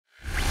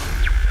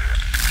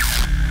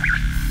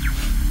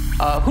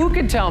Who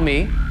could tell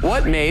me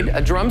what made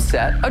a drum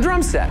set a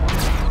drum set?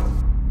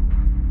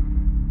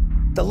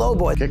 The low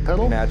boy. Kick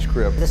pedal. Match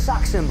grip. The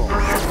sock cymbal.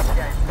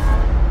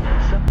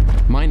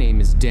 My name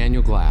is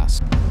Daniel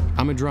Glass.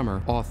 I'm a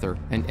drummer, author,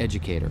 and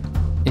educator.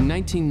 In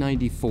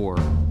 1994,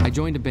 I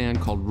joined a band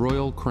called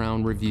Royal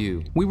Crown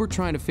Revue. We were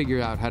trying to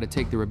figure out how to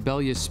take the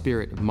rebellious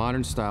spirit of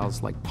modern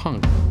styles like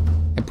punk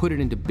and put it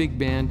into big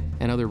band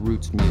and other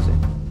roots music.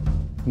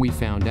 We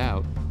found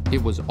out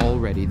it was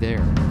already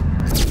there.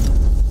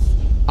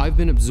 I've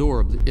been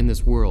absorbed in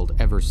this world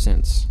ever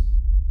since.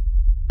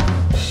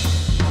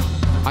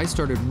 I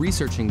started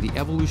researching the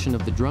evolution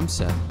of the drum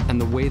set and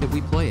the way that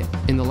we play it.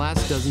 In the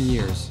last dozen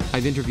years,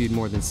 I've interviewed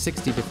more than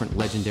 60 different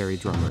legendary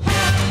drummers.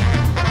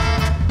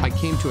 I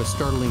came to a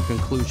startling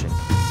conclusion.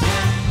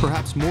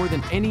 Perhaps more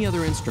than any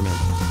other instrument,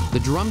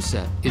 the drum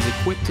set is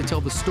equipped to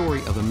tell the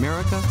story of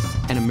America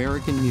and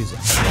American music.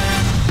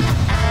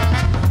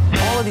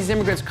 All of these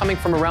immigrants coming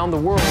from around the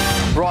world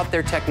brought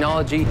their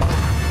technology.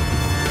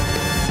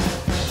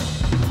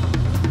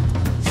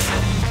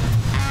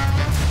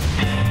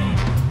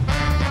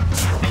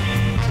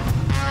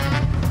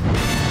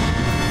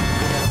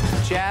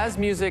 Jazz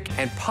music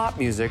and pop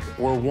music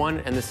were one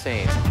and the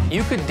same.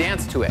 You could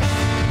dance to it.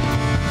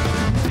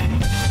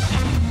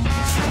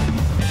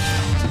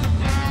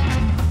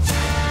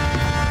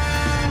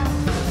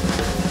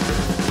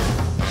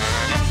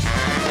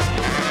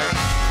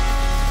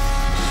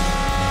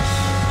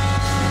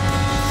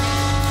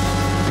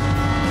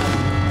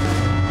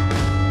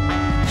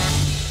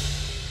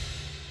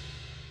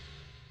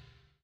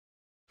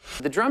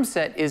 The drum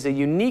set is a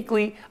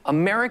uniquely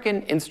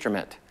American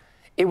instrument.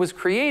 It was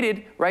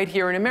created right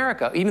here in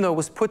America, even though it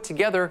was put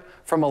together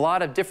from a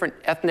lot of different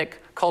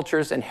ethnic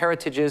cultures and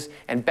heritages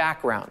and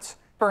backgrounds.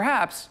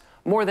 Perhaps,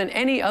 more than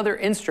any other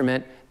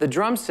instrument, the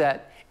drum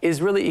set is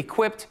really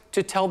equipped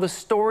to tell the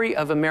story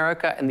of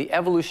America and the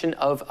evolution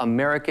of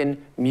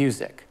American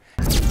music.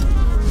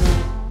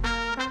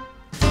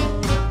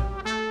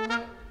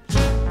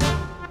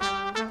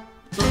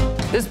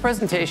 This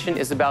presentation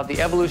is about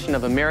the evolution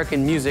of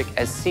American music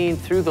as seen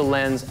through the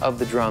lens of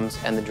the drums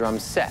and the drum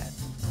set.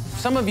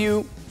 Some of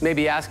you may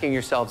be asking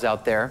yourselves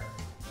out there,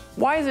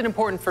 why is it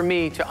important for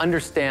me to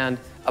understand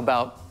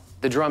about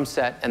the drum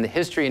set and the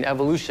history and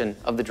evolution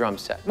of the drum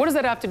set? What does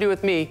that have to do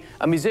with me,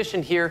 a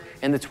musician here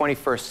in the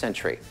 21st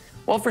century?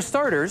 Well, for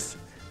starters,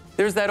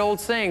 there's that old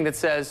saying that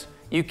says,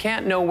 you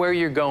can't know where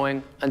you're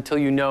going until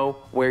you know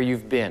where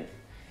you've been.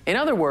 In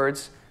other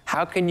words,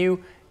 how can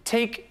you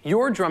take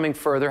your drumming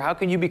further? How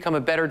can you become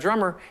a better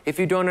drummer if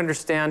you don't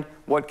understand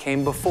what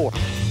came before?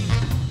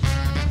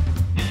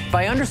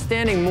 By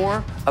understanding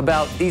more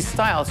about these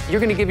styles, you're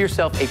going to give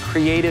yourself a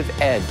creative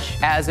edge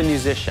as a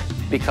musician,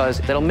 because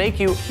that'll make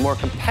you a more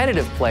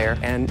competitive player,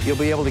 and you'll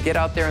be able to get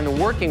out there in the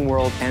working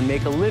world and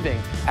make a living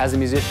as a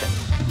musician.